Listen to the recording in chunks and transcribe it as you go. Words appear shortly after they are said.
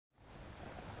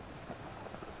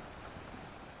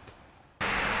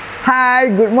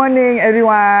Hi, good morning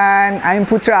everyone. I'm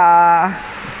Putra.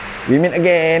 We meet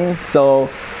again. So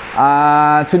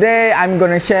today I'm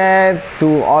gonna share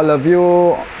to all of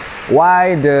you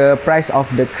why the price of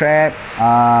the crab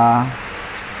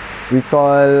we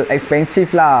call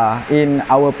expensive lah in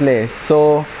our place.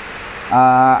 So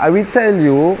I will tell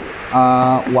you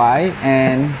why,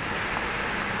 and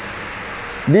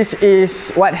this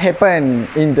is what happened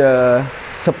in the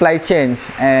supply chains,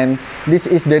 and this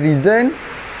is the reason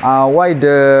why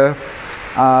the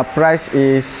price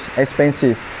is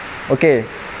expensive. Okay,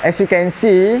 as you can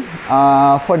see,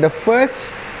 for the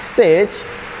first stage,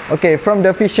 okay, from the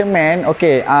fisherman,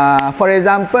 okay, for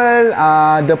example,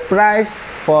 the price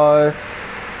for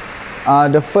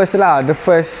the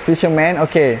first fisherman,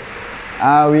 okay,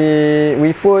 we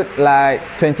put like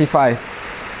 25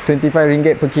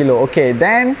 ringgit per kilo. Okay,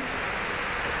 then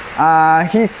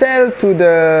he sell to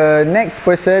the next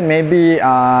person, maybe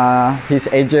his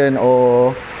agent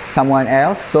or someone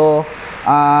else. So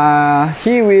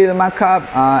he will mark up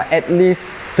at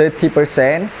least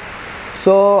 30%.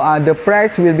 So the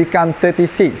price will become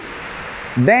 36.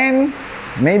 Then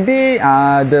maybe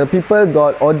the people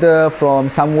got order from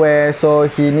somewhere, so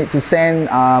he need to send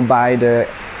by the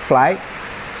flight.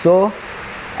 So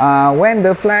when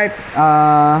the flight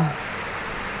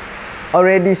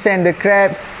already send the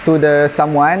crabs to the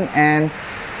someone, and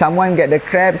someone get the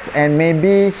crabs, and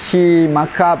maybe he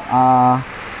mark up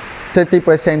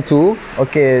 30% too,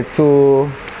 okay, to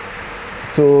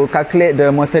calculate the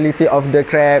mortality of the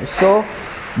crab. So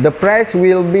the price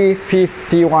will be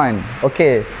 51.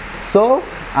 Okay, so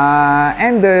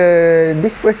and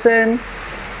this person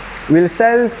will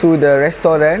sell to the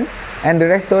restaurant, and the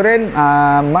restaurant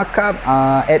mark up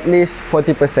at least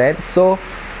 40%. So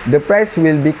the price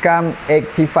will become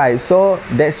 85. So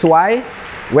that's why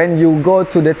when you go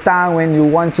to the town, when you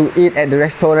want to eat at the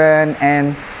restaurant,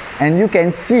 and you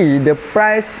can see the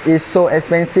price is so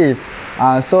expensive.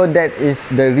 So that is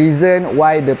the reason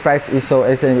why the price is so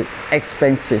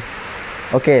expensive.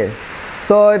 Okay,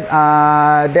 so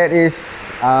that is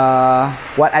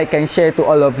what I can share to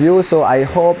all of you. So I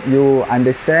hope you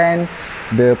understand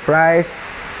the price,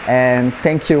 and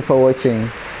thank you for watching.